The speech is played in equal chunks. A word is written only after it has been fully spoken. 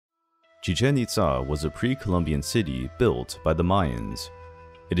Chichén Itzá was a pre-Columbian city built by the Mayans.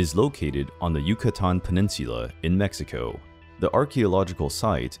 It is located on the Yucatan Peninsula in Mexico. The archaeological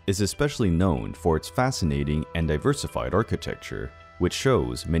site is especially known for its fascinating and diversified architecture, which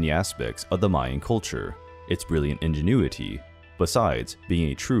shows many aspects of the Mayan culture, its brilliant ingenuity, besides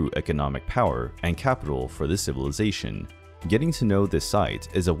being a true economic power and capital for the civilization. Getting to know this site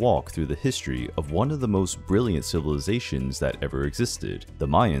is a walk through the history of one of the most brilliant civilizations that ever existed. The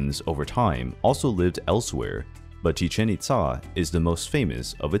Mayans, over time, also lived elsewhere, but Chichén Itzá is the most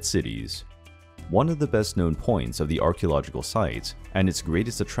famous of its cities. One of the best-known points of the archaeological site, and its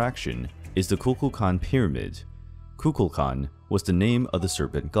greatest attraction, is the Kukulkan Pyramid. Kukulkan was the name of the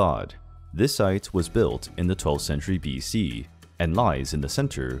serpent god. This site was built in the 12th century BC and lies in the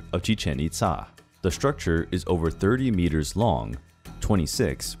center of Chichén Itzá. The structure is over 30 meters long,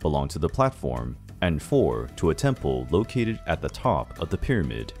 26 belong to the platform, and 4 to a temple located at the top of the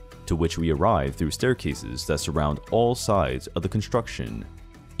pyramid, to which we arrive through staircases that surround all sides of the construction.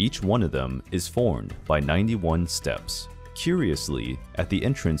 Each one of them is formed by 91 steps. Curiously, at the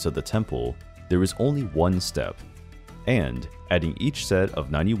entrance of the temple, there is only one step, and adding each set of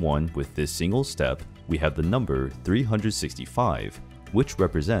 91 with this single step, we have the number 365, which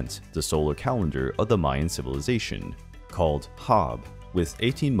represents the solar calendar of the Mayan civilization, called Hab, with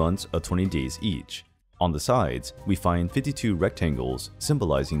 18 months of 20 days each. On the sides, we find 52 rectangles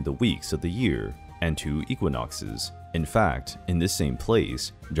symbolizing the weeks of the year, and 2 equinoxes. In fact, in this same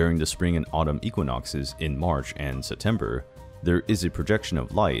place, during the spring and autumn equinoxes in March and September, there is a projection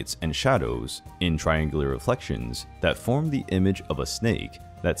of lights and shadows in triangular reflections that form the image of a snake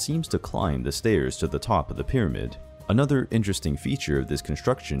that seems to climb the stairs to the top of the pyramid. Another interesting feature of this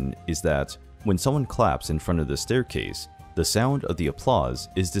construction is that when someone claps in front of the staircase, the sound of the applause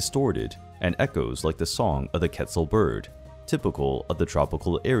is distorted and echoes like the song of the quetzal bird, typical of the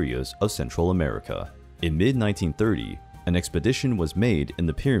tropical areas of Central America. In mid-1930, an expedition was made in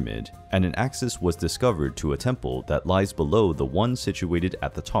the pyramid and an access was discovered to a temple that lies below the one situated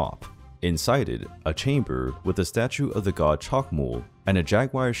at the top. Inside it, a chamber with a statue of the god Chacmul and a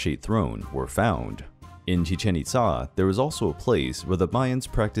jaguar-shaped throne were found. In Chichén Itzá, there is also a place where the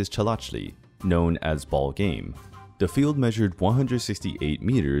Mayans practiced chalachli, known as ball game. The field measured 168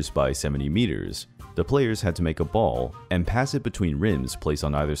 meters by 70 meters. The players had to make a ball and pass it between rims placed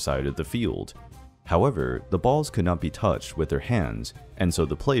on either side of the field. However, the balls could not be touched with their hands, and so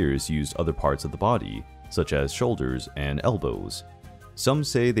the players used other parts of the body, such as shoulders and elbows. Some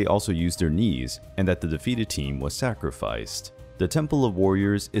say they also used their knees and that the defeated team was sacrificed. The Temple of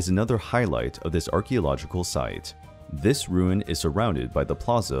Warriors is another highlight of this archaeological site. This ruin is surrounded by the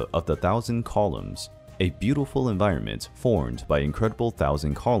Plaza of the Thousand Columns, a beautiful environment formed by incredible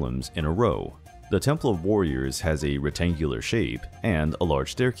 1,000 columns in a row. The Temple of Warriors has a rectangular shape and a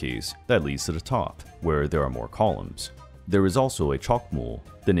large staircase that leads to the top, where there are more columns. There is also a Chacmul,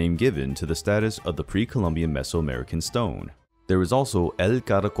 the name given to the status of the pre-Columbian Mesoamerican stone. There is also El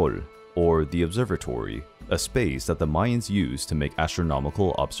Caracol, or the Observatory, a space that the Mayans used to make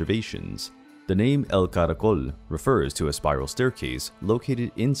astronomical observations. The name El Caracol refers to a spiral staircase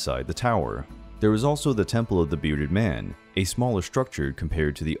located inside the tower. There is also the Temple of the Bearded Man, a smaller structure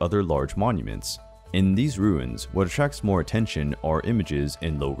compared to the other large monuments. In these ruins, what attracts more attention are images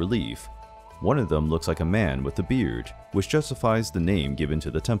in low relief. One of them looks like a man with a beard, which justifies the name given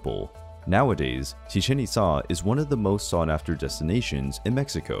to the temple. Nowadays, Chichén Itzá is one of the most sought-after destinations in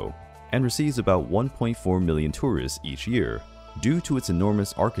Mexico, and receives about 1.4 million tourists each year. Due to its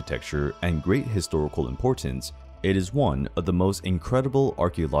enormous architecture and great historical importance, it is one of the most incredible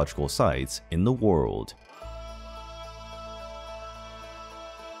archaeological sites in the world.